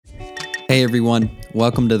Hey everyone,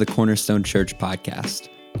 welcome to the Cornerstone Church podcast.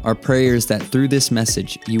 Our prayer is that through this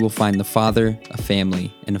message, you will find the Father, a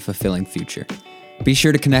family, and a fulfilling future. Be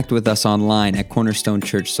sure to connect with us online at Cornerstone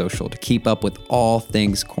Church Social to keep up with all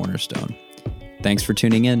things Cornerstone. Thanks for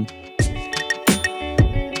tuning in.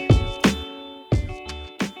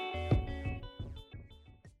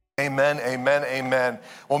 Amen, amen, amen.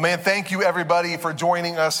 Well, man, thank you everybody for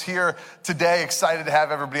joining us here today. Excited to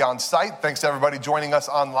have everybody on site. Thanks to everybody joining us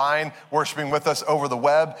online, worshiping with us over the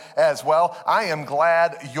web as well. I am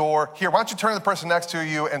glad you're here. Why don't you turn to the person next to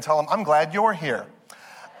you and tell them, I'm glad you're here.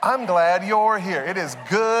 I'm glad you're here. It is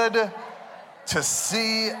good to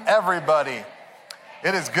see everybody.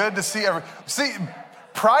 It is good to see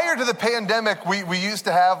prior to the pandemic, we used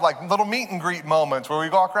to have like little meet and greet moments where we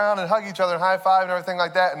walk around and hug each other and high five and everything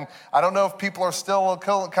like that. And I don't know if people are still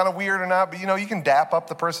kind of weird or not, but you can dap up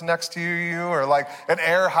the person next to you or like an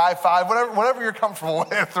air high five, whatever you're comfortable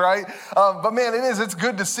with, right? But man, it's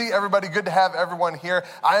good to see everybody, good to have everyone here.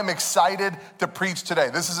 I am excited to preach today.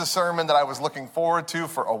 This is a sermon that I was looking forward to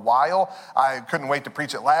for a while. I couldn't wait to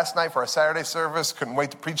preach it last night for our Saturday service, couldn't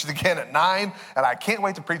wait to preach it again at 9, and I can't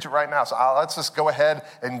wait to preach it right now. So let's just go ahead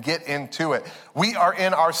and get into it. We are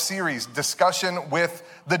in our series, Discussion with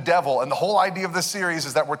the Devil. And the whole idea of this series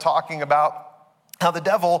is that we're talking about how the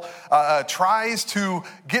devil tries to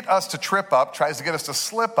get us to trip up, tries to get us to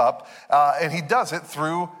slip up, and he does it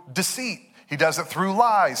through deceit. He does it through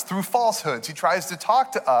lies, through falsehoods. He tries to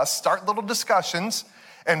talk to us, start little discussions,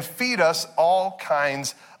 and feed us all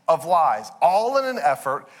kinds of lies, all in an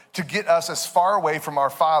effort to get us as far away from our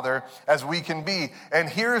Father as we can be. And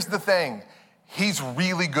here's the thing. He's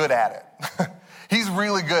really good at it. He's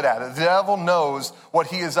really good at it. The devil knows what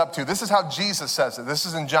he is up to. This is how Jesus says it. This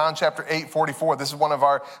is in John chapter 8:44. This is one of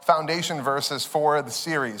our foundation verses for the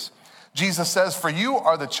series. Jesus says, "For you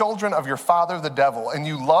are the children of your father, the devil, and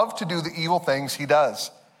you love to do the evil things he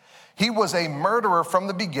does. He was a murderer from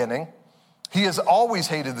the beginning. He has always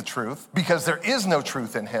hated the truth because there is no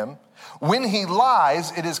truth in him. When he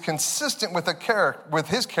lies, it is consistent with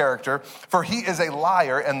his character, for he is a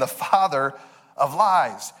liar and the father of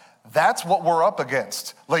lies." That's what we're up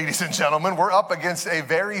against, ladies and gentlemen. We're up against a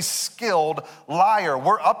very skilled liar.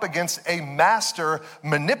 We're up against a master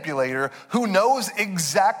manipulator who knows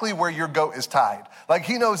exactly where your goat is tied. Like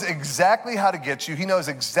he knows exactly how to get you. He knows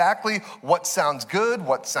exactly what sounds good,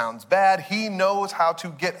 what sounds bad. He knows how to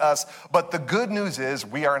get us. But the good news is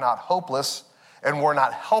we are not hopeless and we're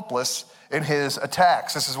not helpless in his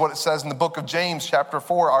attacks. This is what it says in the book of James, chapter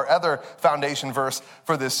 4, our other foundation verse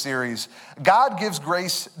for this series. God gives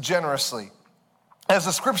grace generously. As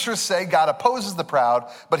the scriptures say, God opposes the proud,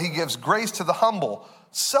 but he gives grace to the humble.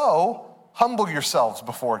 So humble yourselves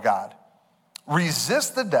before God.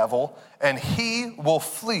 Resist the devil, and he will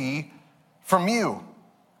flee from you.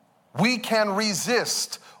 We can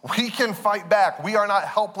resist. We can fight back. We are not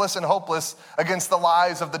helpless and hopeless against the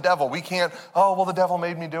lies of the devil. We can't, the devil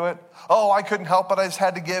made me do it. I couldn't help it. I just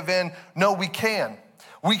had to give in. No, we can.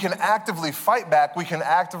 We can actively fight back. We can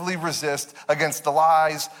actively resist against the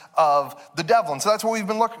lies of the devil. And so that's what we've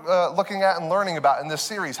been looking at and learning about in this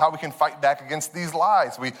series, how we can fight back against these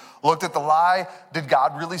lies. We looked at the lie, did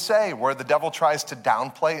God really say, where the devil tries to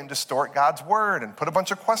downplay and distort God's word and put a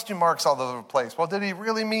bunch of question marks all over the place. Well, did he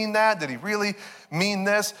really mean that? Did he really mean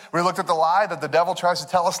this? We looked at the lie that the devil tries to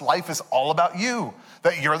tell us life is all about you,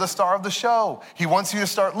 that you're the star of the show. He wants you to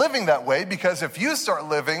start living that way because if you start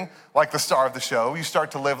living like the star of the show, you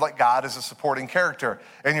start to live like God is a supporting character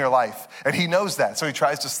in your life. And he knows that, so he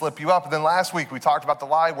tries to slip you up. And then last week we talked about the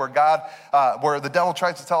lie where where the devil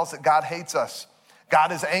tries to tell us that God hates us.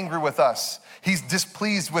 God is angry with us. He's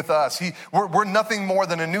displeased with us. We're nothing more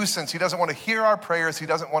than a nuisance. He doesn't want to hear our prayers. He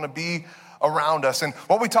doesn't want to be around us. And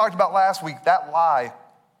what we talked about last week, that lie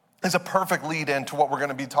is a perfect lead in to what we're going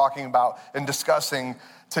to be talking about and discussing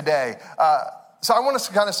today. So I want us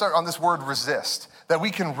to kind of start on this word resist, that we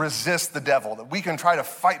can resist the devil, that we can try to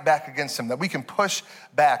fight back against him, that we can push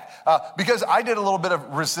back. Because I did a little bit of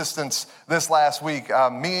resistance this last week.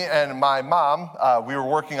 Me and my mom, we were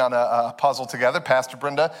working on a puzzle together. Pastor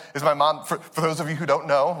Brenda is my mom. For those of you who don't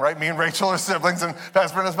know, right? Me and Rachel are siblings and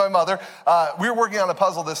Pastor Brenda is my mother. We were working on a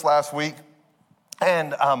puzzle this last week.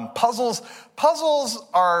 And puzzles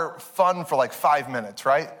are fun for like 5 minutes,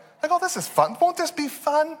 right? Like, this is fun. Won't this be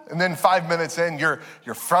fun? And then 5 minutes in, you're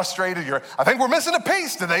frustrated. I think we're missing a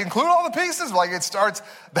piece. Did they include all the pieces? Like, it starts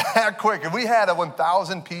that quick. And we had a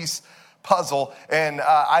 1,000-piece puzzle. And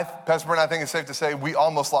Pastor Brent, I think it's safe to say we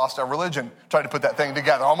almost lost our religion trying to put that thing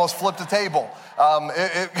together. Almost flipped a table.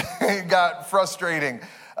 It got frustrating.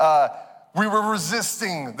 We were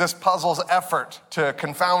resisting this puzzle's effort to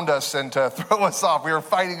confound us and to throw us off. We were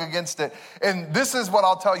fighting against it. And this is what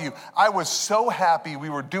I'll tell you. I was so happy we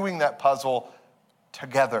were doing that puzzle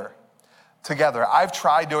together. I've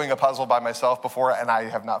tried doing a puzzle by myself before, and I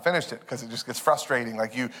have not finished it because it just gets frustrating.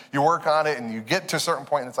 Like you work on it, and you get to a certain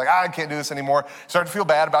point, and it's like, I can't do this anymore. Start to feel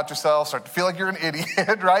bad about yourself, start to feel like you're an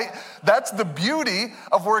idiot, right? That's the beauty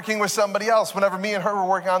of working with somebody else. Whenever me and her were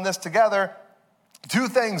working on this together, two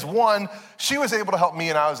things. One, she was able to help me,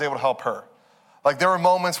 and I was able to help her. Like there were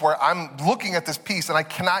moments where I'm looking at this piece, and I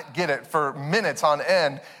cannot get it for minutes on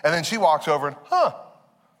end, and then she walks over and,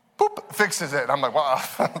 boop, fixes it. And I'm like, wow.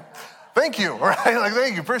 Thank you, right? Like,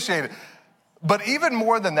 thank you, appreciate it. But even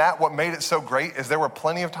more than that, what made it so great is there were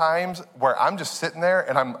plenty of times where I'm just sitting there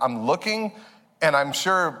and I'm looking, and I'm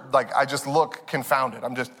sure, like, I just look confounded.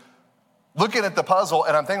 I'm just looking at the puzzle,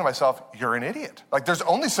 and I'm thinking to myself, you're an idiot. Like, there's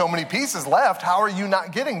only so many pieces left. How are you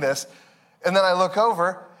not getting this? And then I look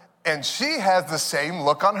over, and she has the same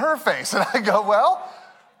look on her face. And I go, well,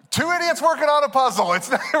 two idiots working on a puzzle.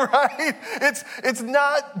 It's not right. It's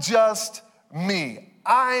not just me.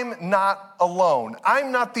 I'm not alone.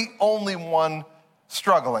 I'm not the only one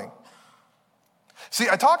struggling. See,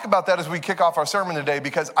 I talk about that as we kick off our sermon today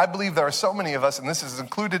because I believe there are so many of us, and this has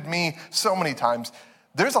included me so many times.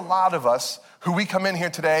 There's a lot of us who we come in here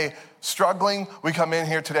today struggling. We come in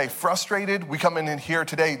here today frustrated. We come in here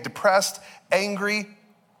today depressed, angry.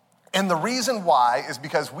 And the reason why is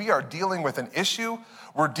because we are dealing with an issue.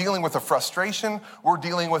 We're dealing with a frustration. We're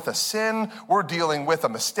dealing with a sin. We're dealing with a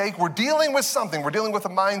mistake. We're dealing with something. We're dealing with a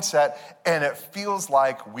mindset. And it feels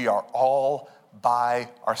like we are all by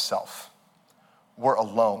ourselves. We're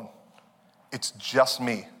alone. It's just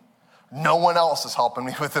me. No one else is helping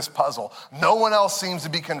me with this puzzle. No one else seems to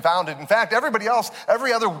be confounded. In fact, everybody else,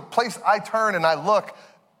 every other place I turn and I look,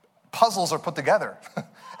 puzzles are put together.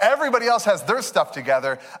 Everybody else has their stuff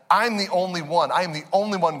together. I'm the only one. I am the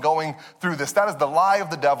only one going through this. That is the lie of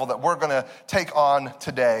the devil that we're going to take on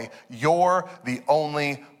today. You're the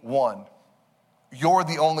only one. You're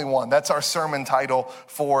the only one. That's our sermon title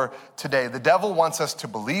for today. The devil wants us to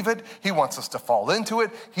believe it. He wants us to fall into it.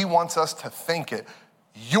 He wants us to think it.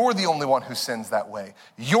 You're the only one who sins that way.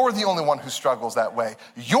 You're the only one who struggles that way.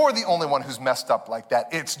 You're the only one who's messed up like that.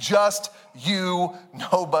 It's just you,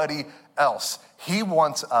 nobody else. He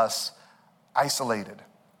wants us isolated.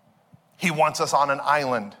 He wants us on an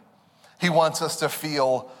island. He wants us to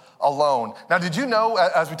feel alone. Now, did you know,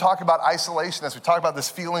 as we talk about isolation, as we talk about this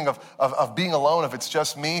feeling of being alone, if it's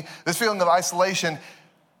just me, this feeling of isolation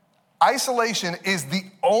is the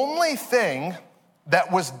only thing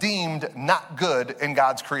that was deemed not good in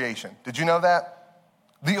God's creation. Did you know that?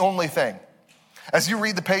 The only thing. As you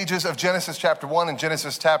read the pages of Genesis chapter 1 and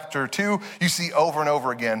Genesis chapter 2, you see over and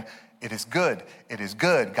over again, it is good. It is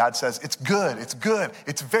good. God says, it's good. It's good.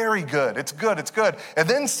 It's very good. It's good. It's good. And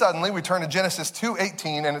then suddenly we turn to Genesis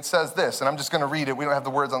 2:18 and it says this, and I'm just going to read it. We don't have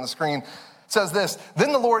the words on the screen. It says this,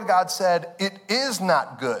 then the Lord God said, it is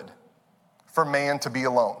not good for man to be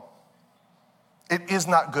alone. It is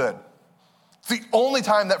not good. It's the only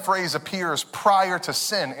time that phrase appears prior to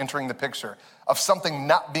sin entering the picture of something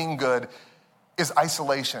not being good is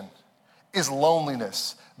isolation, is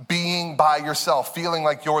loneliness, being by yourself, feeling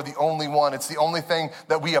like you're the only one. It's the only thing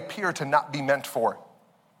that we appear to not be meant for.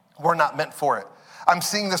 We're not meant for it. I'm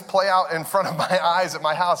seeing this play out in front of my eyes at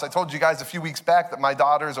my house. I told you guys a few weeks back that my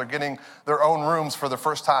daughters are getting their own rooms for the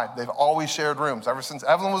first time. They've always shared rooms. Ever since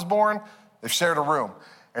Evelyn was born, they've shared a room.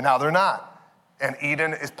 And now they're not. And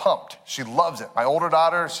Eden is pumped. She loves it. My older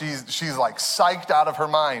daughter, she's like psyched out of her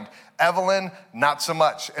mind. Evelyn, not so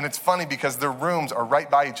much. And it's funny because their rooms are right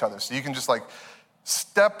by each other. So you can just like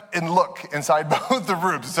step and look inside both the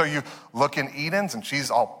rooms. So you look in Eden's and she's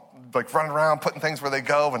all like running around, putting things where they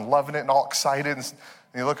go and loving it and all excited. And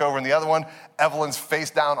you look over in the other one, Evelyn's face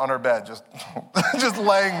down on her bed, just, just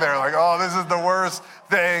laying there like, oh, this is the worst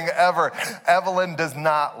thing ever. Evelyn does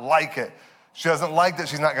not like it. She doesn't like that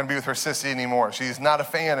she's not going to be with her sissy anymore. She's not a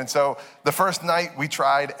fan. And so the first night we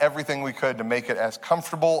tried everything we could to make it as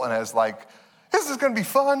comfortable and as like, this is going to be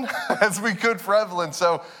fun as we could for Evelyn.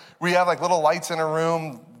 So we have like little lights in her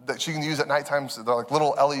room that she can use at nighttime. So they're like little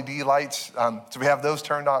LED lights. So we have those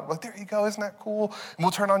turned on. Well, there you go. Isn't that cool? And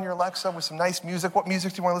we'll turn on your Alexa with some nice music. What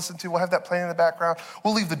music do you want to listen to? We'll have that playing in the background.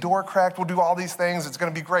 We'll leave the door cracked. We'll do all these things. It's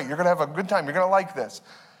going to be great. You're going to have a good time. You're going to like this.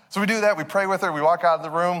 So we do that. We pray with her. We walk out of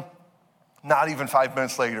the room. Not even 5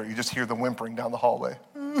 minutes later, you just hear the whimpering down the hallway.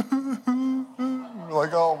 We're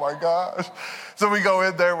like, oh my gosh. So we go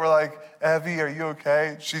in there, we're like, Evie, are you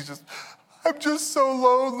okay? She's just, I'm just so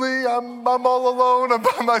lonely. I'm all alone. I'm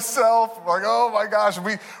by myself. I'm like, oh my gosh.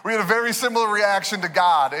 We had a very similar reaction to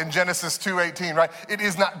God in Genesis 2:18, right? It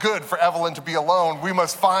is not good for Evelyn to be alone. We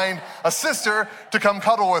must find a sister to come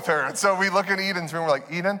cuddle with her. And so we look at Eden's room. We're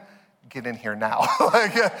like, Eden, get in here now.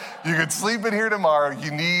 Like, you could sleep in here tomorrow. You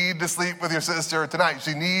need to sleep with your sister tonight.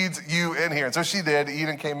 She needs you in here. And so she did.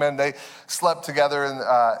 Eden came in. They slept together in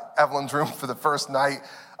Evelyn's room for the first night.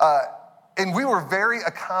 And we were very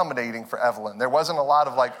accommodating for Evelyn. There wasn't a lot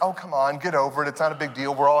of like, oh, come on, get over it. It's not a big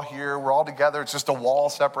deal. We're all here. We're all together. It's just a wall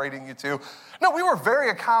separating you two. No, we were very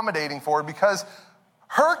accommodating for her because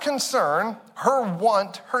her concern, her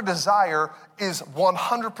want, her desire is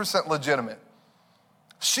 100% legitimate.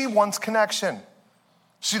 She wants connection.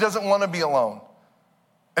 She doesn't want to be alone.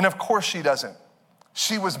 And of course she doesn't.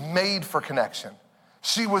 She was made for connection.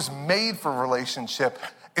 She was made for relationship.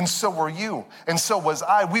 And so were you, and so was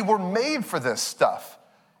I. We were made for this stuff.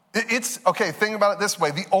 Okay, think about it this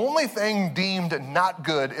way. The only thing deemed not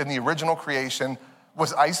good in the original creation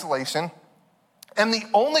was isolation. And the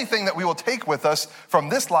only thing that we will take with us from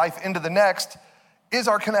this life into the next is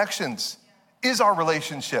our connections, is our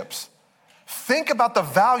relationships. Think about the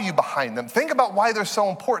value behind them. Think about why they're so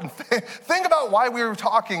important. Think about why we were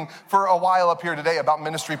talking for a while up here today about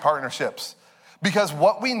ministry partnerships. Because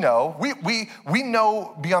what we know, we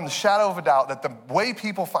know beyond the shadow of a doubt that the way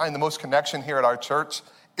people find the most connection here at our church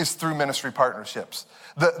is through ministry partnerships.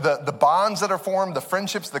 The bonds that are formed, the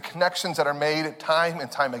friendships, the connections that are made time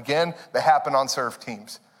and time again, they happen on serve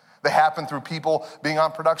teams. They happen through people being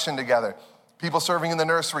on production together, people serving in the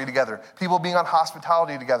nursery together, people being on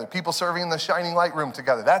hospitality together, people serving in the Shining Light room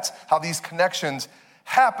together. That's how these connections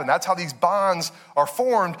happen. That's how these bonds are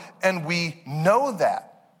formed, and we know that.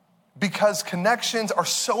 Because connections are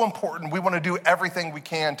so important, we want to do everything we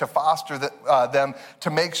can to foster them, to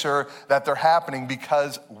make sure that they're happening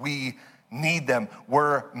because we need them.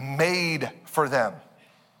 We're made for them.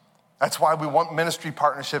 That's why we want ministry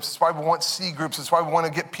partnerships. That's why we want C groups. That's why we want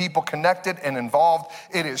to get people connected and involved.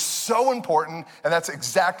 It is so important, and that's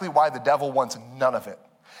exactly why the devil wants none of it.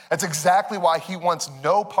 That's exactly why he wants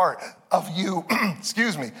no part of you.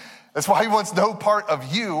 Excuse me. That's why he wants no part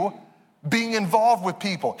of you being involved with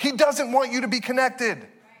people. He doesn't want you to be connected.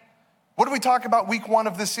 What did we talk about week 1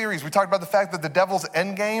 of this series? We talked about the fact that the devil's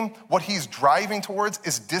end game, what he's driving towards,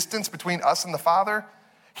 is distance between us and the Father.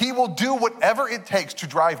 He will do whatever it takes to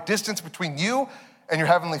drive distance between you and your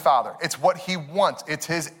Heavenly Father. It's what he wants. It's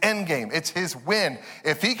his end game. It's his win.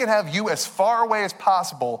 If he can have you as far away as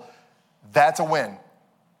possible, that's a win.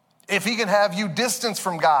 If he can have you distance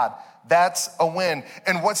from God, that's a win.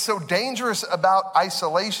 And what's so dangerous about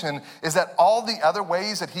isolation is that all the other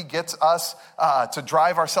ways that he gets us to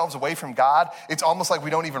drive ourselves away from God, it's almost like we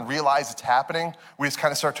don't even realize it's happening. We just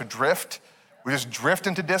kind of start to drift. We just drift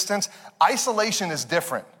into distance. Isolation is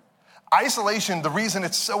different. Isolation, the reason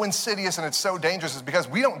it's so insidious and it's so dangerous is because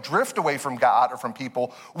we don't drift away from God or from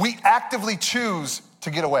people. We actively choose to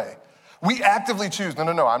get away. We actively choose,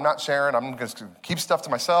 no, I'm not sharing. I'm going to keep stuff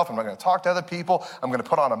to myself. I'm not going to talk to other people. I'm going to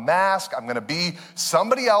put on a mask. I'm going to be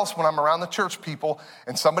somebody else when I'm around the church people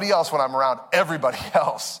and somebody else when I'm around everybody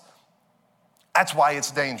else. That's why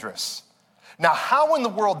it's dangerous. Now, how in the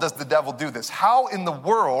world does the devil do this? How in the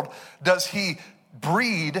world does he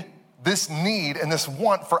breed this need and this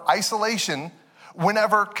want for isolation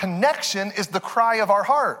whenever connection is the cry of our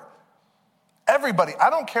heart? Everybody,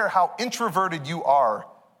 I don't care how introverted you are,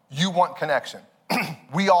 you want connection.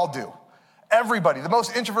 We all do. Everybody, the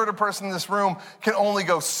most introverted person in this room can only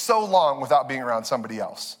go so long without being around somebody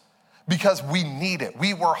else because we need it.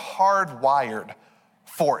 We were hardwired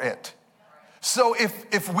for it. So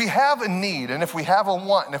if we have a need and if we have a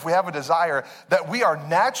want and if we have a desire that we are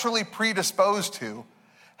naturally predisposed to,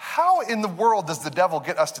 how in the world does the devil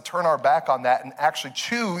get us to turn our back on that and actually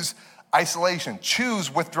choose isolation,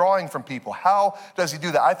 choose withdrawing from people? How does he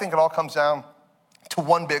do that? I think it all comes down to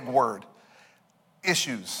one big word: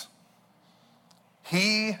 issues.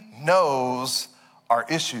 He knows our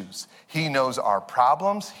issues. He knows our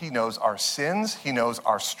problems. He knows our sins. He knows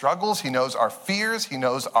our struggles. He knows our fears. He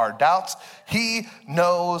knows our doubts. He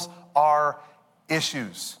knows our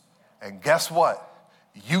issues. And guess what?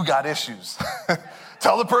 You got issues.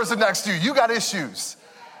 Tell the person next to you, you got issues.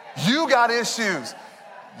 You got issues.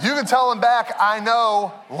 You can tell them back, I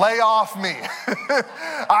know, lay off me.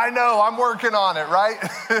 I know, I'm working on it, right?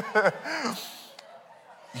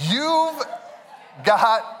 You've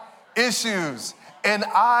got issues, and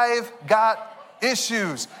I've got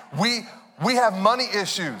issues. We have money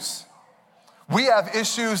issues. We have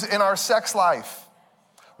issues in our sex life.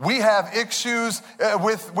 We have issues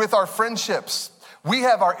with our friendships. We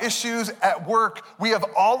have our issues at work. We have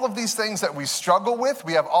all of these things that we struggle with.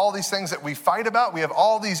 We have all these things that we fight about. We have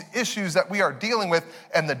all these issues that we are dealing with,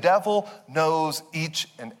 and the devil knows each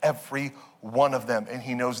and every one of them, and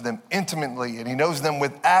he knows them intimately, and he knows them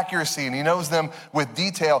with accuracy, and he knows them with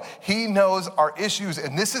detail. He knows our issues,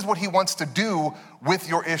 and this is what he wants to do with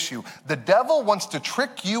your issue. The devil wants to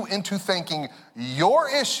trick you into thinking your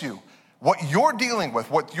issue, what you're dealing with,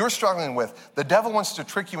 what you're struggling with, the devil wants to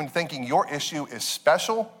trick you into thinking your issue is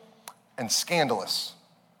special and scandalous.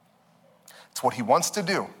 It's what he wants to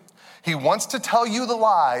do. He wants to tell you the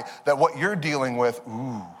lie that what you're dealing with,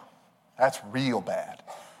 ooh, that's real bad.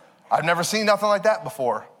 I've never seen nothing like that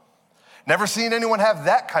before. Never seen anyone have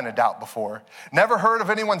that kind of doubt before. Never heard of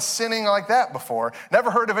anyone sinning like that before. Never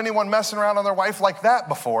heard of anyone messing around on their wife like that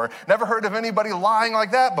before. Never heard of anybody lying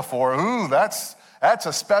like that before. Ooh, that's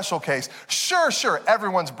a special case. Sure,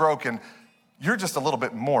 everyone's broken. You're just a little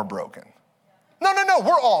bit more broken. No,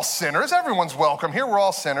 we're all sinners. Everyone's welcome here. We're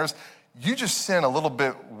all sinners. You just sin a little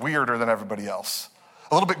bit weirder than everybody else.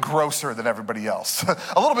 A little bit grosser than everybody else.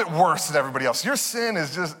 A little bit worse than everybody else. Your sin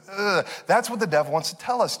is just, That's what the devil wants to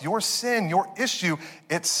tell us. Your sin, your issue,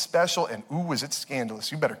 it's special, and ooh, is it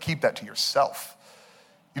scandalous. You better keep that to yourself.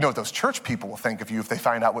 You know what those church people will think of you if they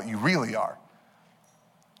find out what you really are.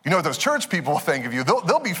 You know what those church people will think of you.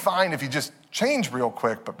 They'll be fine if you just change real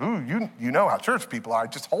quick, but ooh, you know how church people are.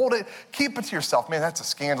 Just hold it, keep it to yourself. Man, that's a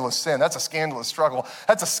scandalous sin. That's a scandalous struggle.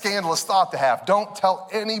 That's a scandalous thought to have. Don't tell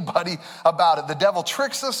anybody about it. The devil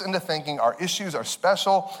tricks us into thinking our issues are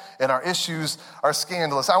special and our issues are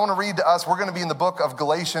scandalous. I want to read to us, we're going to be in the book of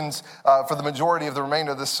Galatians for the majority of the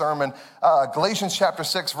remainder of this sermon. Galatians chapter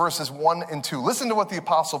 6, verses 1 and 2. Listen to what the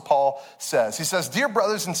Apostle Paul says. He says, "Dear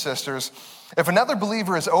brothers and sisters, if another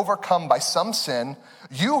believer is overcome by some sin,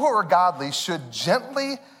 you who are godly should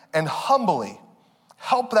gently and humbly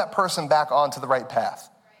help that person back onto the right path.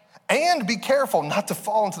 And be careful not to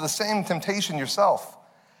fall into the same temptation yourself.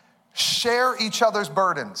 Share each other's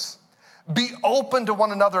burdens. Be open to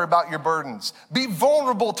one another about your burdens. Be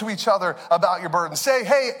vulnerable to each other about your burdens. Say,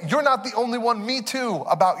 hey, you're not the only one, me too,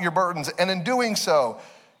 about your burdens. And in doing so,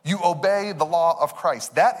 you obey the law of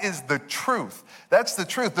Christ." That is the truth. That's the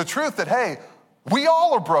truth. The truth that, hey, we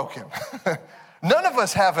all are broken. None of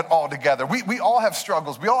us have it all together. We all have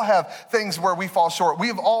struggles. We all have things where we fall short. We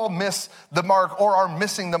have all missed the mark or are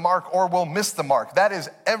missing the mark or will miss the mark. That is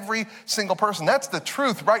every single person. That's the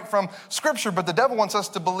truth right from Scripture. But the devil wants us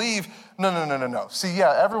to believe, no. See,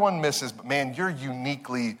 yeah, everyone misses, but man, you're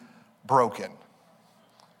uniquely broken.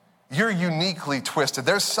 You're uniquely twisted.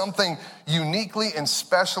 There's something uniquely and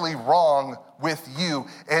specially wrong with you.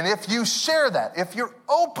 And if you share that, if you're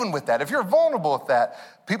open with that, if you're vulnerable with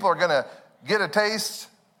that, people are going to get a taste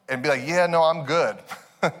and be like, yeah, no, I'm good.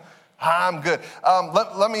 I'm good.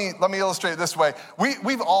 Let me illustrate it this way.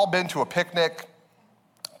 We've all been to a picnic,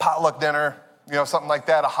 potluck dinner, something like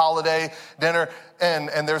that, a holiday dinner,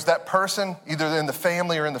 and there's that person, either in the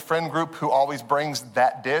family or in the friend group, who always brings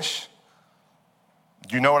that dish.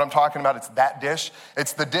 You know what I'm talking about? It's that dish.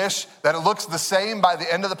 It's the dish that it looks the same by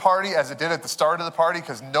the end of the party as it did at the start of the party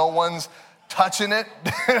because no one's touching it,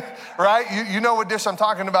 right? You know what dish I'm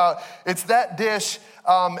talking about. It's that dish,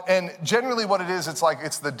 and generally what it is,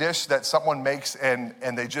 it's the dish that someone makes and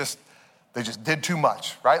they just did too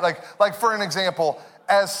much, right? Like for an example,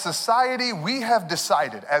 as society, we have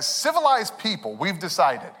decided, as civilized people, we've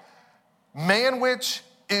decided, Manwich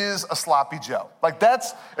is a sloppy Joe.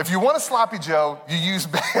 If you want a sloppy Joe, you use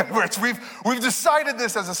Manwich. We've decided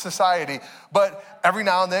this as a society, but every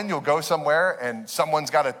now and then you'll go somewhere and someone's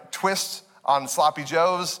got a twist on sloppy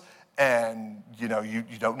Joes and you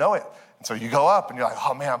don't know it. And so you go up and you're like,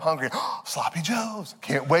 oh man, I'm hungry. Sloppy Joes.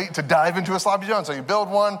 Can't wait to dive into a sloppy Joe. And so you build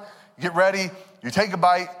one, you get ready, you take a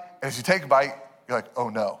bite, and as you take a bite, you're like, oh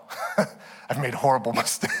no, I've made a horrible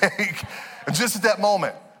mistake. And just at that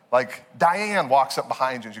moment, Diane walks up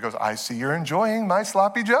behind you and she goes, I see you're enjoying my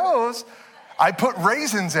sloppy Joes. I put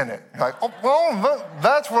raisins in it. You're like, oh, well,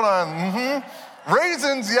 that's what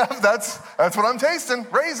raisins, yeah, that's what I'm tasting.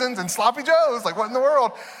 Raisins and sloppy Joes, what in the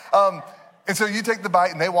world? And so you take the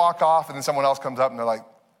bite and they walk off and then someone else comes up and they're like,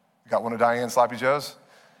 you got one of Diane's sloppy Joes?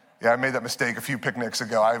 Yeah, I made that mistake a few picnics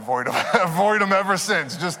ago. I avoid them ever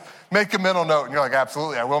since. Just make a mental note. And you're like,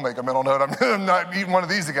 absolutely, I will make a mental note. I'm not eating one of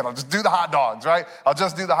these again. I'll just do the hot dogs, right? I'll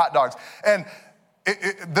just do the hot dogs. And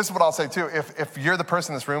this is what I'll say too. If you're the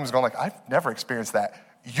person in this room who's going I've never experienced that,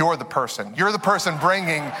 you're the person. You're the person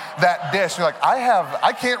bringing that dish. You're like,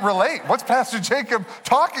 I can't relate. What's Pastor Jacob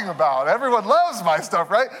talking about? Everyone loves my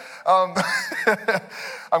stuff, right? I'm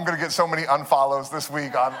going to get so many unfollows this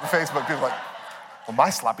week on Facebook. People are like, well,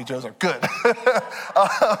 my sloppy Joes are good.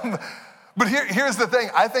 But here's the thing.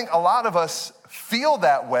 I think a lot of us feel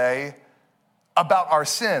that way about our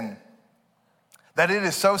sin, that it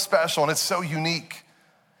is so special and it's so unique,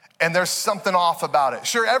 and there's something off about it.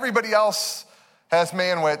 Sure, everybody else has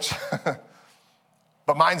manwich,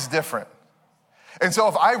 but mine's different. And so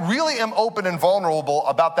if I really am open and vulnerable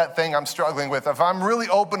about that thing I'm struggling with, if I'm really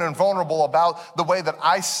open and vulnerable about the way that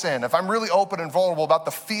I sin, if I'm really open and vulnerable about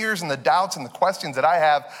the fears and the doubts and the questions that I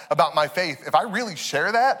have about my faith, if I really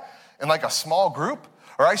share that in like a small group,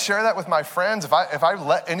 or I share that with my friends, if I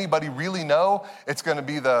let anybody really know, it's gonna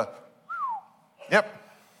be yep,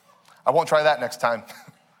 I won't try that next time.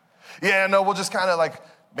 Yeah, no, we'll just kind of like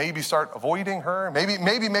maybe start avoiding her,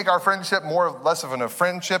 maybe make our friendship less of a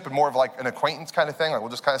friendship and more of like an acquaintance kind of thing. Like we'll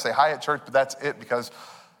just kind of say hi at church, but that's it, because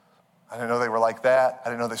I didn't know they were like that. I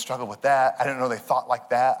didn't know they struggled with that. I didn't know they thought like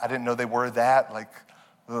that. I didn't know they were that, like,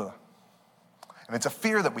 ugh. And it's a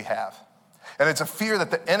fear that we have. And it's a fear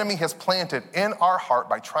that the enemy has planted in our heart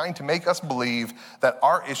by trying to make us believe that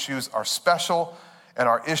our issues are special and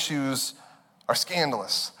our issues are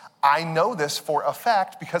scandalous. I know this for a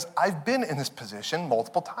fact because I've been in this position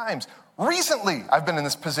multiple times. Recently, I've been in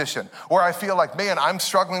this position where I feel like, man, I'm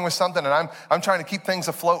struggling with something and I'm trying to keep things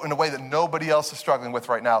afloat in a way that nobody else is struggling with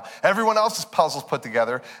right now. Everyone else's puzzles put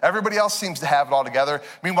together. Everybody else seems to have it all together.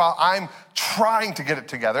 Meanwhile, I'm trying to get it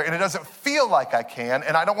together and it doesn't feel like I can,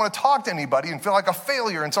 and I don't want to talk to anybody and feel like a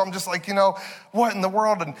failure. And so I'm just like, what in the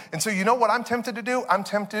world? And so you know what I'm tempted to do? I'm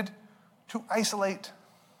tempted to isolate.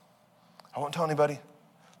 I won't tell anybody.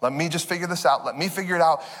 Let me just figure this out. Let me figure it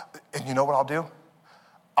out. And you know what I'll do?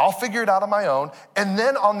 I'll figure it out on my own. And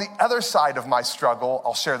then on the other side of my struggle,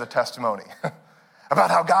 I'll share the testimony about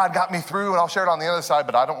how God got me through, and I'll share it on the other side,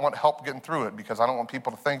 but I don't want help getting through it because I don't want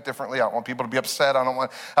people to think differently. I don't want people to be upset. I don't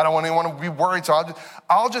want anyone to be worried. So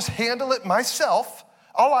I'll just handle it myself.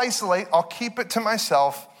 I'll isolate. I'll keep it to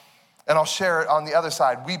myself, and I'll share it on the other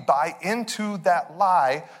side. We buy into that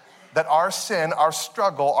lie that our sin, our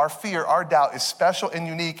struggle, our fear, our doubt is special and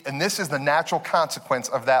unique, and this is the natural consequence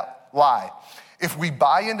of that lie. If we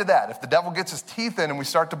buy into that, if the devil gets his teeth in and we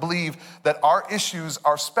start to believe that our issues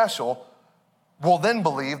are special, we'll then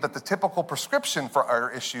believe that the typical prescription for our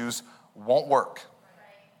issues won't work.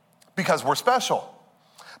 Because we're special,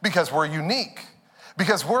 because we're unique,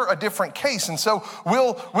 because we're a different case. And so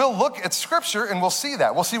we'll look at scripture and we'll see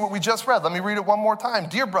that. We'll see what we just read. Let me read it one more time.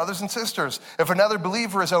 Dear brothers and sisters, if another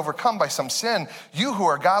believer is overcome by some sin, you who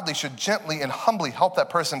are godly should gently and humbly help that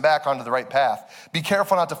person back onto the right path. Be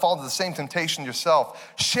careful not to fall into the same temptation yourself.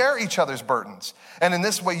 Share each other's burdens. And in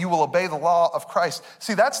this way, you will obey the law of Christ.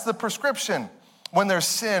 See, that's the prescription when there's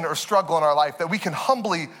sin or struggle in our life, that we can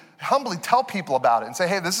humbly tell people about it and say,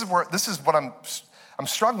 hey, this is what I'm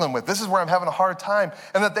struggling with. This is where I'm having a hard time.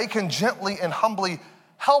 And that they can gently and humbly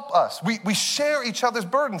help us. We share each other's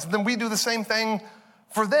burdens, and then we do the same thing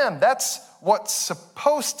for them. That's what's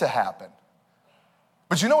supposed to happen.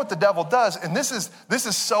 But you know what the devil does? And this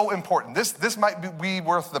is so important. This might be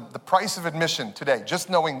worth the price of admission today, just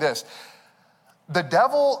knowing this. The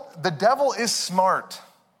devil is smart.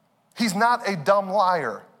 He's not a dumb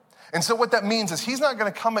liar. And so what that means is he's not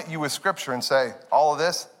going to come at you with scripture and say, all of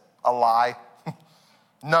this, a lie.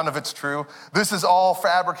 None of it's true. This is all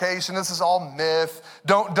fabrication. This is all myth.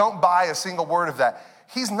 Don't buy a single word of that.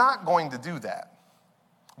 He's not going to do that.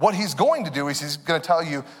 What he's going to do is he's going to tell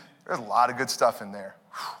you, there's a lot of good stuff in there.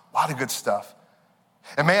 A lot of good stuff.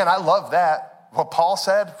 And man, I love that. What Paul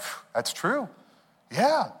said, that's true.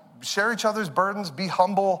 Yeah, share each other's burdens, be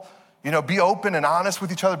humble, be open and honest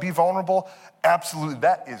with each other, be vulnerable. Absolutely,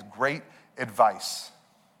 that is great advice.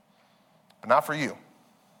 But not for you.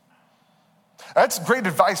 That's great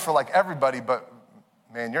advice for like everybody, but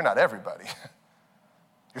man, you're not everybody.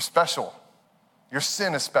 You're special. Your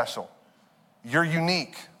sin is special. You're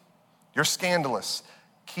unique. You're scandalous.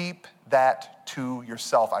 Keep that to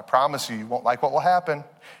yourself. I promise you won't like what will happen.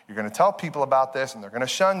 You're going to tell people about this, and they're going to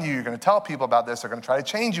shun you. You're going to tell people about this. They're going to try to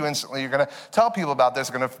change you instantly. You're going to tell people about this.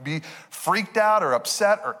 They're going to be freaked out or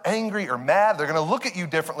upset or angry or mad. They're going to look at you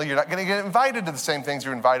differently. You're not going to get invited to the same things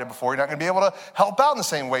you're invited before. You're not going to be able to help out in the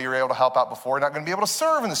same way you're able to help out before. You're not going to be able to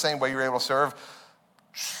serve in the same way you're able to serve.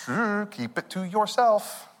 Sure, keep it to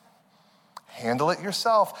yourself. Handle it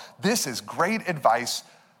yourself. This is great advice,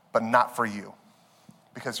 but not for you,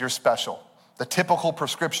 because you're special. The typical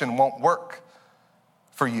prescription won't work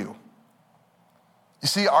for you. You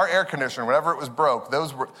see, our air conditioner, whenever it was broke,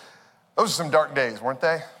 those were some dark days, weren't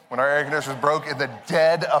they? when our air conditioners broke in the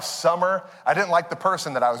dead of summer. I didn't like the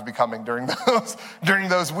person that I was becoming during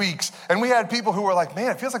those weeks. And we had people who were like,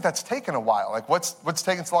 man, it feels like that's taken a while. Like what's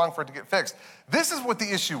taking so long for it to get fixed? This is what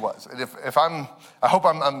the issue was. And I hope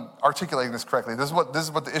I'm articulating this correctly. This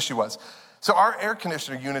is what the issue was. So our air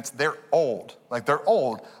conditioner units, they're old, but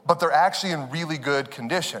they're actually in really good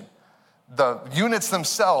condition. The units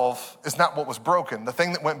themselves is not what was broken. The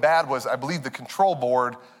thing that went bad was, I believe, the control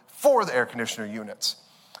board for the air conditioner units.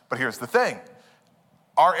 But here's the thing.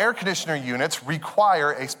 Our air conditioner units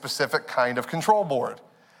require a specific kind of control board.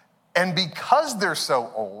 And because they're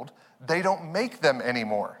so old, they don't make them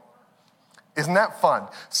anymore. Isn't that fun?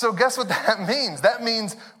 So guess what that means? That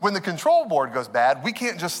means when the control board goes bad, we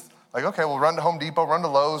can't just okay, we'll run to Home Depot, run to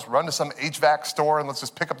Lowe's, run to some HVAC store, and let's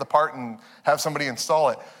just pick up the part and have somebody install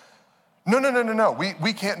it. No.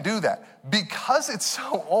 We can't do that. Because it's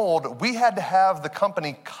so old, we had to have the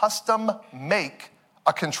company custom make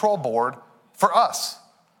a control board for us.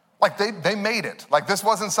 They made it. This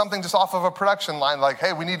wasn't something just off of a production line,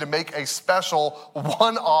 hey, we need to make a special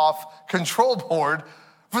one-off control board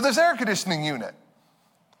for this air conditioning unit.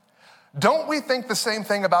 Don't we think the same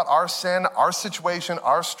thing about our sin, our situation,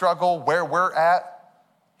 our struggle, where we're at?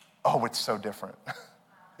 Oh, it's so different.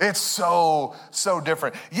 It's so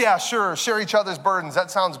different. Yeah, sure, share each other's burdens.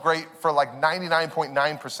 That sounds great for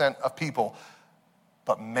 99.9% of people.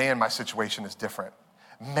 But man, my situation is different.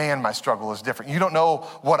 Man, my struggle is different. You don't know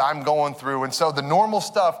what I'm going through. And so the normal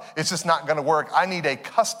stuff, it's just not gonna work. I need a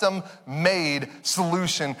custom-made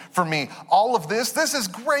solution for me. All of this is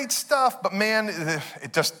great stuff, but man,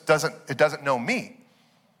 it doesn't know me.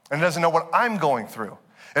 And it doesn't know what I'm going through.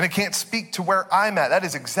 And it can't speak to where I'm at. That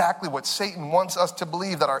is exactly what Satan wants us to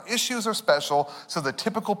believe, that our issues are special, so the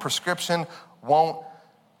typical prescription won't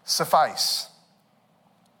suffice.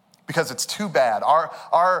 Because it's too bad.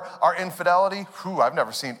 Our infidelity, I've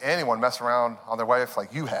never seen anyone mess around on their wife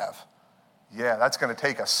like you have. Yeah, that's gonna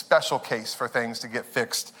take a special case for things to get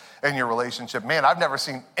fixed in your relationship. Man, I've never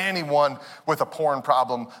seen anyone with a porn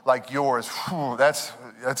problem like yours. That's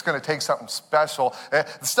gonna take something special. The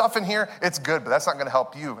stuff in here, it's good, but that's not gonna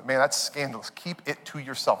help you. Man, that's scandalous. Keep it to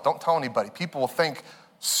yourself. Don't tell anybody. People will think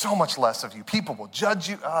so much less of you. People will judge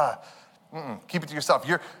you. Keep it to yourself.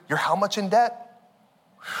 You're how much in debt?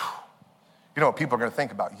 You know what people are going to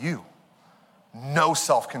think about you? No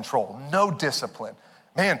self-control, no discipline.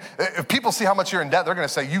 Man, if people see how much you're in debt, they're going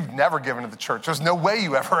to say, you've never given to the church. There's no way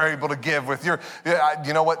you ever are able to give with you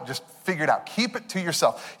know what? Just figure it out. Keep it to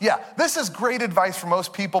yourself. Yeah, this is great advice for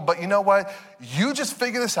most people, but you know what? You just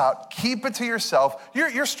figure this out. Keep it to yourself.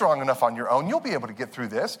 You're strong enough on your own. You'll be able to get through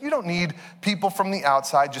this. You don't need people from the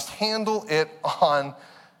outside. Just handle it on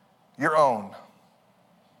your own.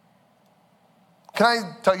 Can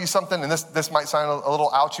I tell you something? And this might sound a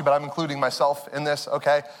little ouchy, but I'm including myself in this,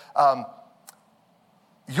 okay?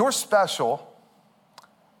 You're special,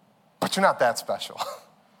 but you're not that special,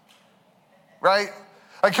 right?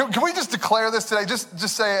 Can we just declare this today? Just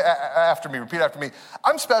say after me, repeat after me.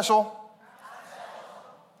 I'm special,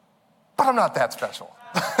 but I'm not that special.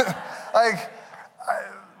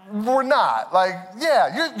 We're not.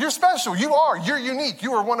 Yeah, you're special. You are. You're unique.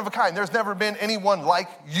 You are one of a kind. There's never been anyone like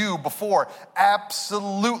you before.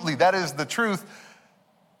 Absolutely. That is the truth.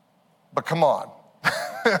 But come on.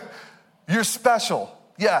 You're special.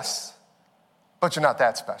 Yes. But you're not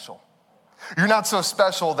that special. You're not so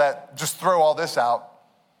special that just throw all this out.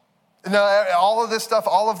 No, all of this stuff,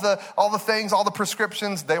 all the things, all the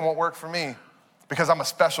prescriptions, they won't work for me. Because I'm a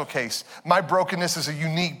special case. My brokenness is a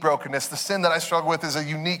unique brokenness. The sin that I struggle with is a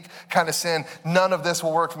unique kind of sin. None of this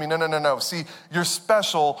will work for me. No. See, you're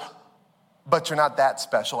special, but you're not that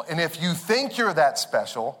special. And if you think you're that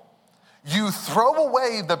special, you throw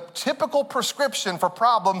away the typical prescription for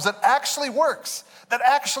problems that actually works, that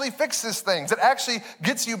actually fixes things, that actually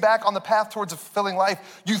gets you back on the path towards a fulfilling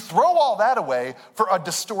life. You throw all that away for a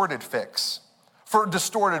distorted fix, for a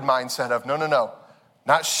distorted mindset of no.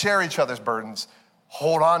 Not share each other's burdens.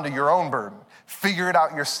 Hold on to your own burden. Figure it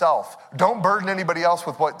out yourself. Don't burden anybody else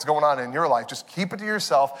with what's going on in your life. Just keep it to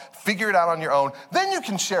yourself. Figure it out on your own. Then you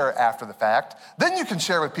can share it after the fact. Then you can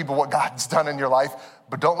share with people what God's done in your life,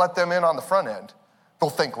 but don't let them in on the front end. They'll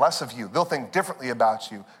think less of you. They'll think differently about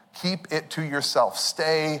you. Keep it to yourself.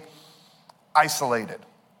 Stay isolated.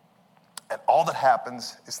 And all that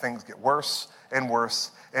happens is things get worse and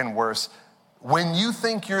worse and worse. When you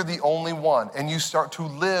think you're the only one and you start to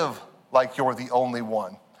live like you're the only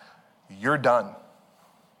one, you're done.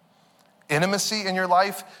 Intimacy in your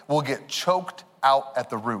life will get choked out at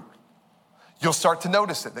the root. You'll start to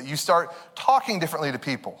notice it, that you start talking differently to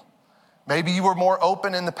people. Maybe you were more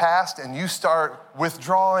open in the past and you start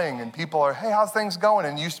withdrawing and people are, hey, how's things going?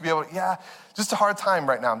 And you used to be able to, yeah, just a hard time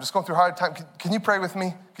right now. I'm just going through a hard time. Can you pray with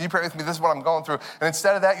me? Can you pray with me? This is what I'm going through. And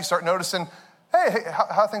instead of that, you start noticing, hey, how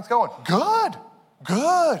are things going? Good.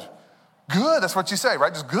 That's what you say,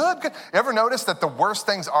 right? Just good. You ever notice that the worse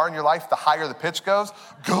things are in your life, the higher the pitch goes?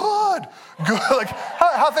 Good. Like,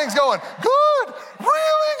 how things going? Good.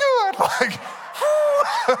 Really good. Like,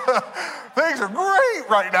 things are great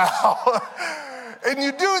right now. And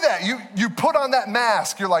you do that. You put on that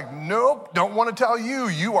mask. You're like, nope, don't want to tell you.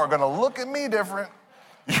 You are going to look at me different.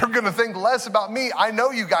 You're going to think less about me. I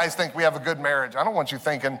know you guys think we have a good marriage. I don't want you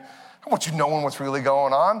knowing what's really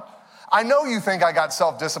going on. I know you think I got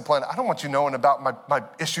self-discipline. I don't want you knowing about my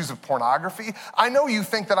issues of pornography. I know you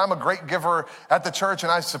think that I'm a great giver at the church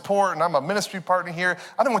and I support and I'm a ministry partner here.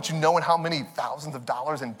 I don't want you knowing how many thousands of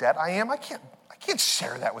dollars in debt I am. I can't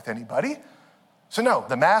share that with anybody. So no,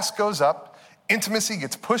 the mask goes up, intimacy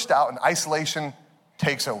gets pushed out, and isolation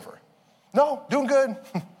takes over. No, doing good.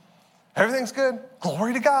 Everything's good.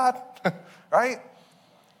 Glory to God, right?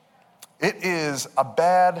 It is a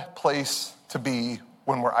bad place to be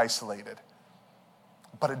when we're isolated.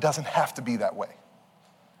 But it doesn't have to be that way.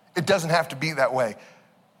 It doesn't have to be that way.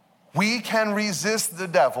 We can resist the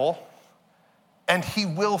devil and he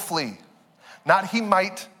will flee. Not he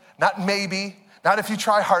might, not maybe, not if you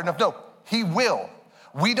try hard enough. No, he will.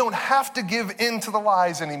 We don't have to give in to the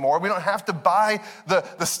lies anymore. We don't have to buy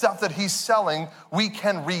the stuff that he's selling. We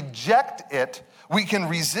can reject it. We can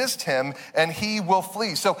resist him and he will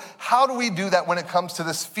flee. So how do we do that when it comes to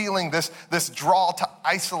this feeling, this draw to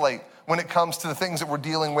isolate when it comes to the things that we're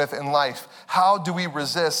dealing with in life? How do we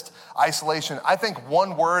resist isolation? I think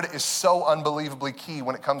one word is so unbelievably key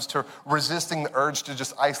when it comes to resisting the urge to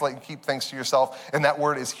just isolate and keep things to yourself, and that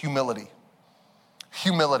word is humility.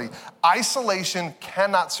 Humility. Isolation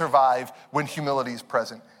cannot survive when humility is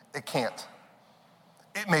present. It can't.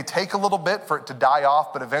 It may take a little bit for it to die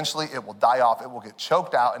off, but eventually it will die off. It will get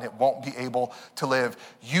choked out and it won't be able to live.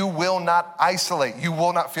 You will not isolate. You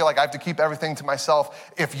will not feel like I have to keep everything to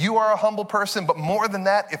myself. If you are a humble person, but more than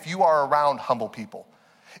that, if you are around humble people.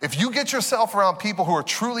 If you get yourself around people who are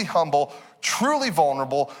truly humble, truly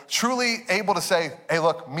vulnerable, truly able to say, hey,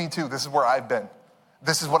 look, me too, this is where I've been.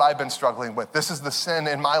 This is what I've been struggling with. This is the sin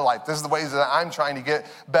in my life. This is the ways that I'm trying to get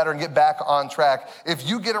better and get back on track. If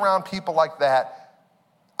you get around people like that,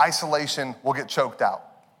 isolation will get choked out.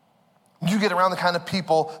 You get around the kind of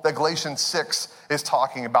people that Galatians 6 is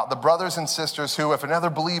talking about. The brothers and sisters who, if another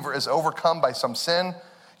believer is overcome by some sin,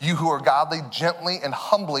 you who are godly, gently and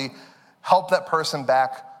humbly help that person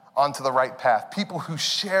back onto the right path. People who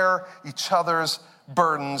share each other's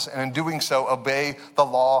burdens and in doing so obey the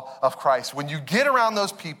law of Christ. When you get around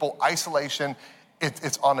those people, isolation,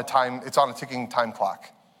 it's on a ticking time clock.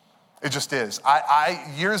 It just is.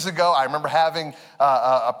 Years ago, I remember having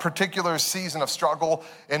a particular season of struggle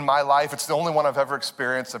in my life. It's the only one I've ever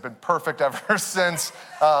experienced. I've been perfect ever since.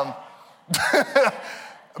 But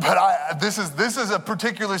this is a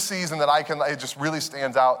particular season that it just really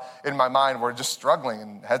stands out in my mind, where just struggling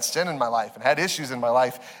and had sin in my life and had issues in my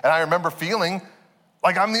life. And I remember feeling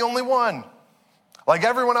like I'm the only one. Like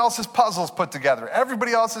everyone else's puzzles put together.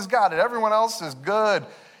 Everybody else has got it. Everyone else is good.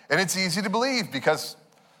 And it's easy to believe because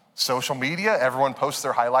social media, everyone posts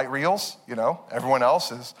their highlight reels, everyone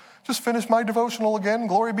else is just finished my devotional again,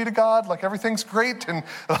 glory be to God, like everything's great, and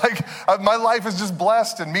like my life is just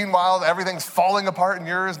blessed, and meanwhile everything's falling apart in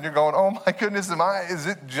yours, and you're going, oh my goodness, is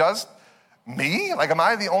it just me? Like, am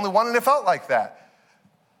I the only one? And it felt like that.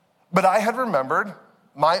 But I had remembered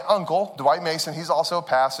my uncle, Dwight Mason, he's also a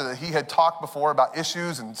pastor, that he had talked before about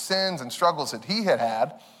issues and sins and struggles that he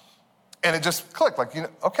had, and it just clicked, like,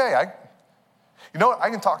 okay, you know what? I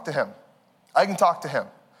can talk to him. I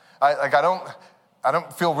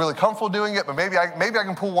don't feel really comfortable doing it, but maybe I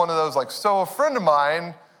can pull one of those, like, so a friend of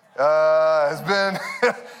mine has been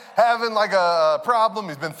having like a problem.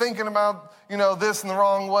 He's been thinking about, this in the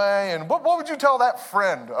wrong way. And what would you tell that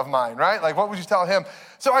friend of mine, right? Like, what would you tell him?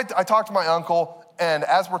 So I talked to my uncle, and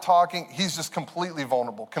as we're talking, he's just completely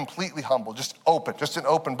vulnerable, completely humble, just open, just an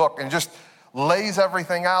open book, and just lays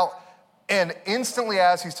everything out. And instantly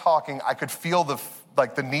as he's talking, I could feel the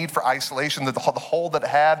need for isolation, the hole that it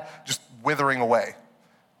had just withering away.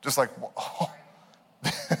 Just like, oh,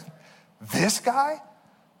 this guy?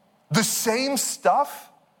 The same stuff,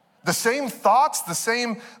 the same thoughts, the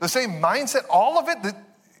same mindset, all of it,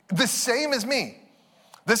 the same as me.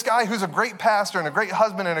 This guy who's a great pastor and a great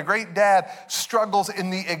husband and a great dad struggles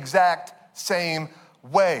in the exact same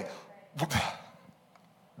way.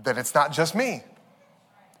 Then it's not just me.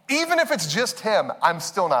 Even if it's just him, I'm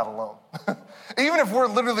still not alone. Even if we're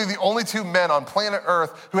literally the only two men on planet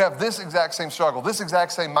Earth who have this exact same struggle, this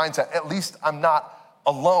exact same mindset, at least I'm not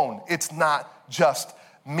alone. It's not just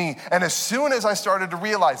me. And as soon as I started to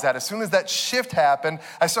realize that, as soon as that shift happened,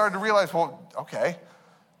 I started to realize, well, okay,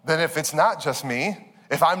 then if it's not just me,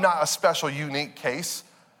 if I'm not a special, unique case,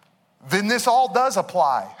 then this all does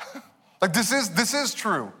apply. Like this is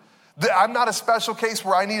true. I'm not a special case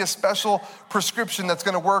where I need a special prescription that's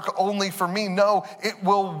gonna work only for me. No, it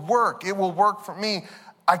will work. It will work for me.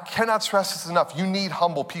 I cannot stress this enough. You need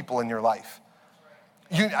humble people in your life.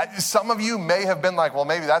 Some of you may have been like, well,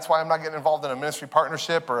 maybe that's why I'm not getting involved in a ministry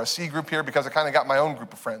partnership or a C group here, because I kind of got my own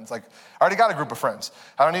group of friends. Like, I already got a group of friends.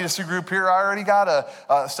 I don't need a C group here. I already got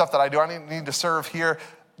stuff that I do. I need to serve here.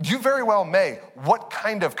 You very well may. What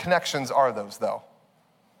kind of connections are those, though?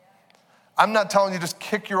 I'm not telling you just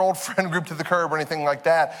kick your old friend group to the curb or anything like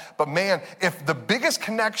that. But man, if the biggest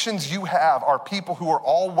connections you have are people who are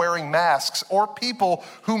all wearing masks or people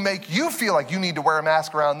who make you feel like you need to wear a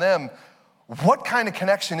mask around them, what kind of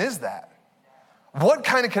connection is that? What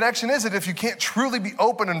kind of connection is it if you can't truly be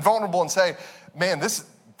open and vulnerable and say, man, this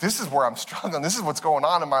is where I'm struggling. This is what's going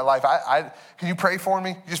on in my life. Can you pray for me?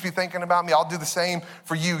 You just be thinking about me. I'll do the same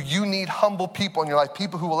for you. You need humble people in your life,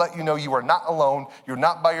 people who will let you know you are not alone, you're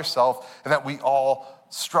not by yourself, and that we all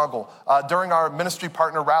struggle. During our ministry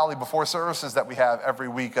partner rally before services that we have every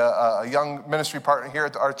week, a young ministry partner here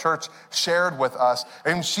at our church shared with us,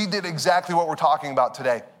 and she did exactly what we're talking about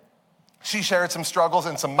today. She shared some struggles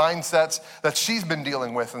and some mindsets that she's been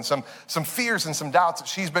dealing with and some fears and some doubts that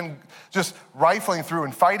she's been just rifling through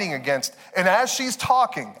and fighting against. And as she's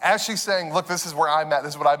talking, as she's saying, look, this is where I'm at,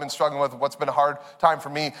 this is what I've been struggling with, what's been a hard time for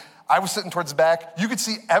me, I was sitting towards the back. You could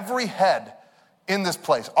see every head in this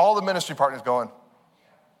place, all the ministry partners going,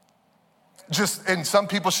 and some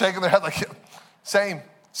people shaking their head like, same.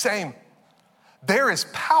 There is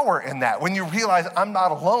power in that when you realize I'm not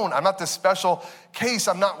alone. I'm not this special case.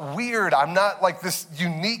 I'm not weird. I'm not like this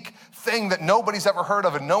unique thing that nobody's ever heard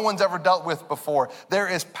of and no one's ever dealt with before. There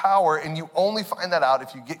is power, and you only find that out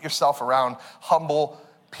if you get yourself around humble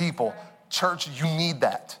people. Church, you need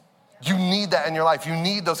that. You need that in your life. You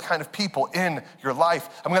need those kind of people in your life.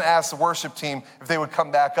 I'm gonna ask the worship team if they would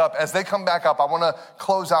come back up. As they come back up, I wanna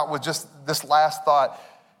close out with just this last thought.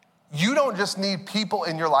 You don't just need people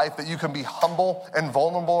in your life that you can be humble and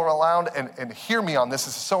vulnerable around, and hear me on this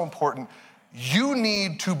is so important. You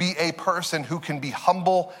need to be a person who can be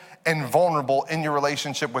humble and vulnerable in your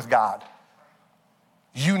relationship with God.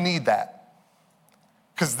 You need that.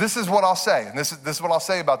 Because this is what I'll say, and this is what I'll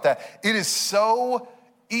say about that. It is so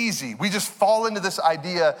easy. We just fall into this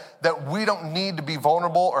idea that we don't need to be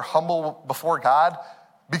vulnerable or humble before God,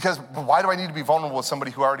 because why do I need to be vulnerable with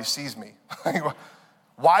somebody who already sees me?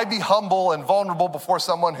 Why be humble and vulnerable before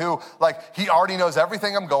someone who, he already knows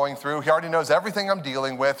everything I'm going through. He already knows everything I'm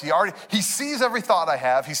dealing with. He sees every thought I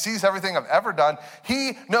have. He sees everything I've ever done.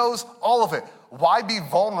 He knows all of it. Why be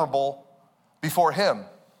vulnerable before him?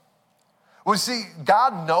 Well, see,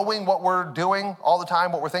 God knowing what we're doing all the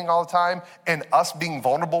time, what we're thinking all the time, and us being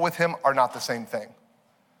vulnerable with him are not the same thing.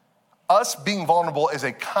 Us being vulnerable is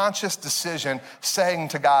a conscious decision saying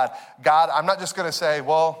to God, I'm not just gonna say,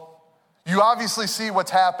 well, you obviously see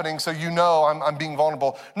what's happening, so you know I'm being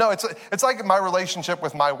vulnerable. No, it's like my relationship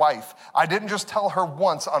with my wife. I didn't just tell her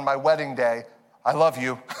once on my wedding day, I love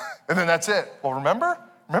you, and then that's it. Well, remember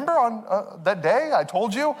on that day I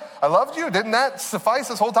told you I loved you? Didn't that suffice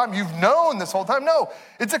this whole time? You've known this whole time? No,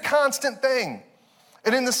 it's a constant thing.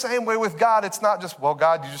 And in the same way with God, it's not just, well,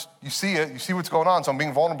 God, you see it, you see what's going on, so I'm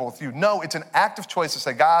being vulnerable with you. No, it's an active choice to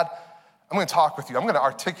say, God, I'm gonna talk with you. I'm gonna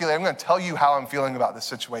articulate, I'm gonna tell you how I'm feeling about this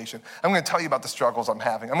situation. I'm gonna tell you about the struggles I'm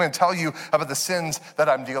having. I'm gonna tell you about the sins that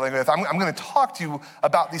I'm dealing with. I'm gonna talk to you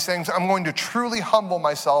about these things. I'm going to truly humble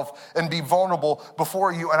myself and be vulnerable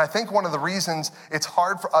before you. And I think one of the reasons it's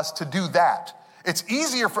hard for us to do that, it's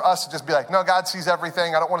easier for us to just be like, no, God sees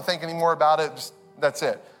everything. I don't wanna think anymore about it. That's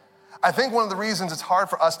it. I think one of the reasons it's hard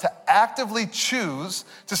for us to actively choose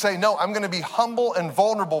to say, no, I'm gonna be humble and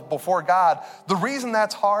vulnerable before God. The reason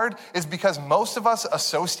that's hard is because most of us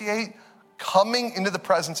associate coming into the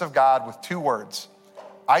presence of God with two words: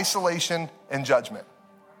 isolation and judgment.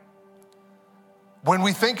 When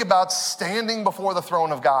we think about standing before the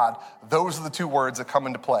throne of God, those are the two words that come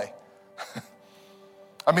into play.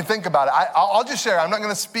 I mean, think about it. I'll just share. I'm not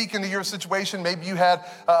going to speak into your situation. Maybe you had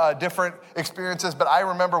different experiences, but I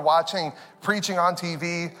remember watching preaching on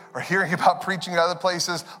TV or hearing about preaching at other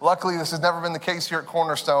places. Luckily, this has never been the case here at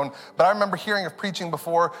Cornerstone, but I remember hearing of preaching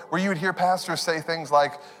before where you would hear pastors say things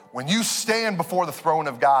like, when you stand before the throne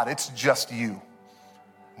of God, it's just you.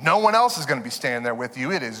 No one else is going to be standing there with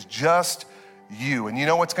you. It is just you. And you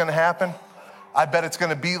know what's going to happen? I bet it's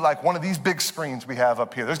gonna be like one of these big screens we have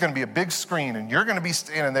up here. There's gonna be a big screen and you're gonna be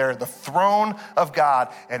standing there at the throne of God,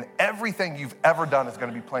 and everything you've ever done is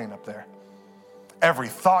gonna be playing up there. Every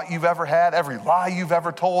thought you've ever had, every lie you've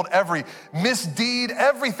ever told, every misdeed,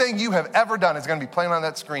 everything you have ever done is gonna be playing on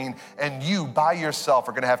that screen, and you by yourself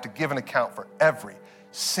are gonna have to give an account for every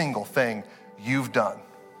single thing you've done.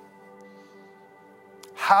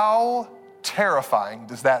 How terrifying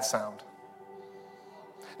does that sound?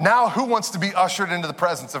 Now, who wants to be ushered into the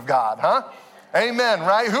presence of God, huh? Amen,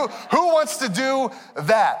 right? Who wants to do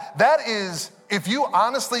that? That is, if you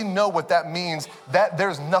honestly know what that means, that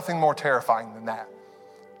there's nothing more terrifying than that.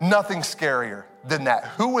 Nothing scarier than that.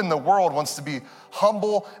 Who in the world wants to be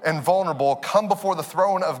humble and vulnerable, come before the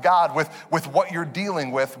throne of God with what you're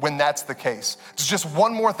dealing with when that's the case? It's just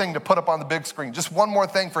one more thing to put up on the big screen, just one more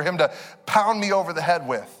thing for him to pound me over the head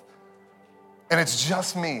with. And it's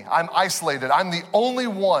just me. I'm isolated. I'm the only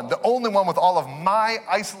one with all of my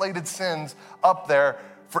isolated sins up there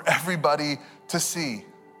for everybody to see.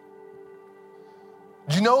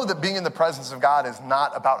 Do you know that being in the presence of God is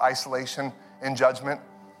not about isolation and judgment?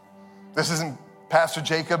 This isn't Pastor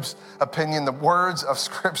Jacob's opinion. The words of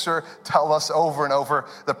Scripture tell us over and over,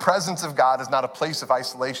 the presence of God is not a place of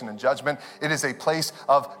isolation and judgment. It is a place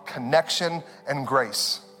of connection and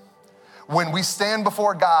grace. When we stand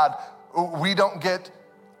before God, we don't get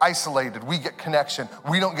isolated. We get connection.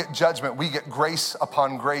 We don't get judgment. We get grace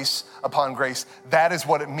upon grace upon grace. That is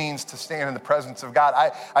what it means to stand in the presence of God.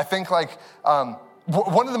 I think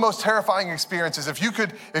one of the most terrifying experiences, if you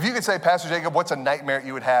could say, Pastor Jacob, what's a nightmare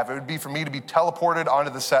you would have? It would be for me to be teleported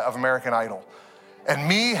onto the set of American Idol and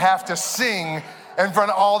me have to sing in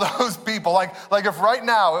front of all those people. Like if right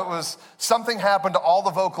now it was something happened to all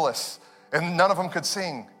the vocalists and none of them could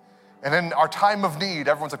sing. And in our time of need,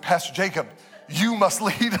 everyone's like, Pastor Jacob, you must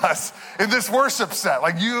lead us in this worship set.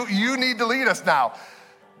 Like you need to lead us now.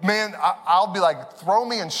 Man, I'll be like, throw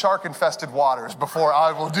me in shark-infested waters before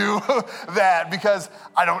I will do that, because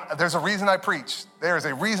there's a reason I preach. There is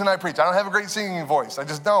a reason I preach. I don't have a great singing voice. I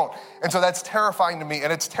just don't. And so that's terrifying to me.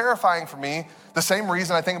 And it's terrifying for me, the same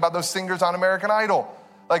reason I think about those singers on American Idol.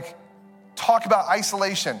 Like, talk about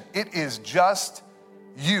isolation. It is just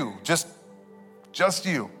you, just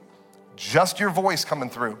you, just your voice coming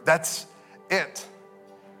through. That's it.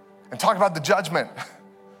 And talk about the judgment.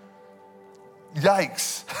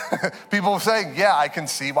 Yikes. People saying, yeah, I can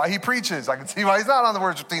see why he preaches. I can see why he's not on the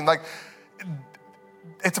worship team. Like,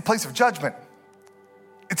 it's a place of judgment.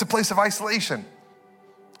 It's a place of isolation.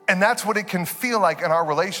 And that's what it can feel like in our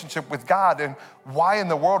relationship with God. And why in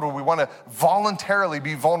the world would we want to voluntarily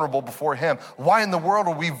be vulnerable before him? Why in the world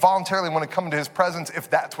would we voluntarily want to come into his presence if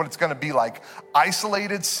that's what it's going to be like?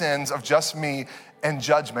 Isolated sins of just me and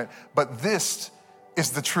judgment. But this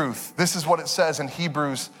is the truth. This is what it says in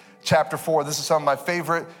Hebrews chapter 4. This is some of my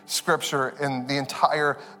favorite scripture in the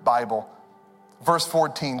entire Bible. Verse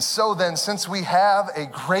 14, so then, since we have a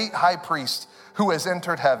great high priest who has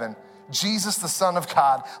entered heaven, Jesus, the Son of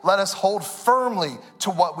God, let us hold firmly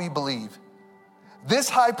to what we believe. This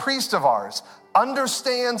high priest of ours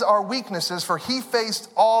understands our weaknesses, for he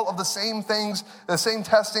faced all of the same things, the same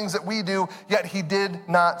testings that we do, yet he did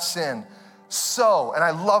not sin. So, and I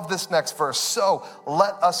love this next verse, so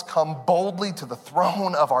let us come boldly to the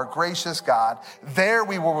throne of our gracious God. There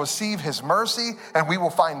we will receive his mercy, and we will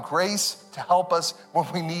find grace to help us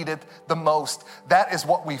when we need it the most. That is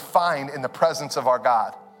what we find in the presence of our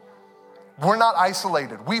God. We're not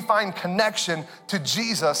isolated. We find connection to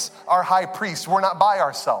Jesus, our high priest. We're not by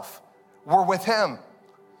ourselves. We're with him.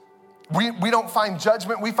 We don't find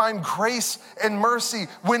judgment. We find grace and mercy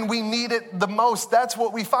when we need it the most. That's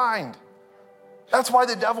what we find. That's why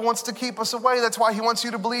the devil wants to keep us away. That's why he wants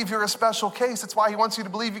you to believe you're a special case. That's why he wants you to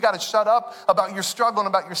believe you got to shut up about your struggle and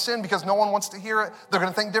about your sin, because no one wants to hear it. They're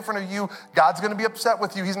going to think different of you. God's going to be upset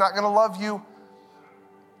with you. He's not going to love you.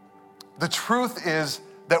 The truth is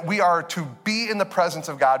that we are to be in the presence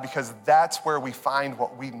of God because that's where we find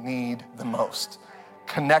what we need the most: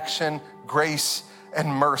 connection, grace, and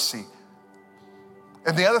mercy.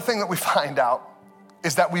 And the other thing that we find out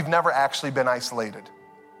is that we've never actually been isolated.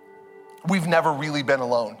 We've never really been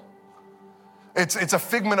alone. It's a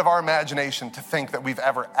figment of our imagination to think that we've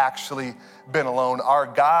ever actually been alone. Our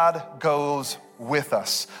God goes with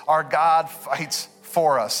us. Our God fights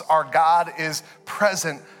for us. Our God is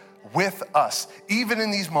present with us. Even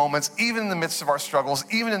in these moments, even in the midst of our struggles,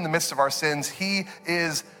 even in the midst of our sins, he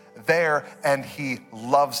is there and he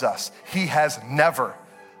loves us. He has never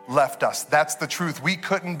left us. That's the truth. We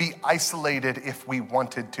couldn't be isolated if we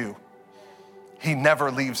wanted to. He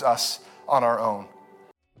never leaves us on our own.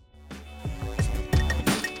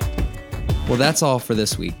 Well, that's all for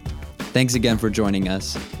this week. Thanks again for joining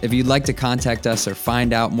us. If you'd like to contact us or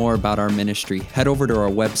find out more about our ministry, head over to our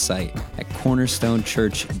website at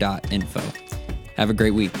cornerstonechurch.info. Have a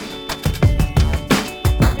great week.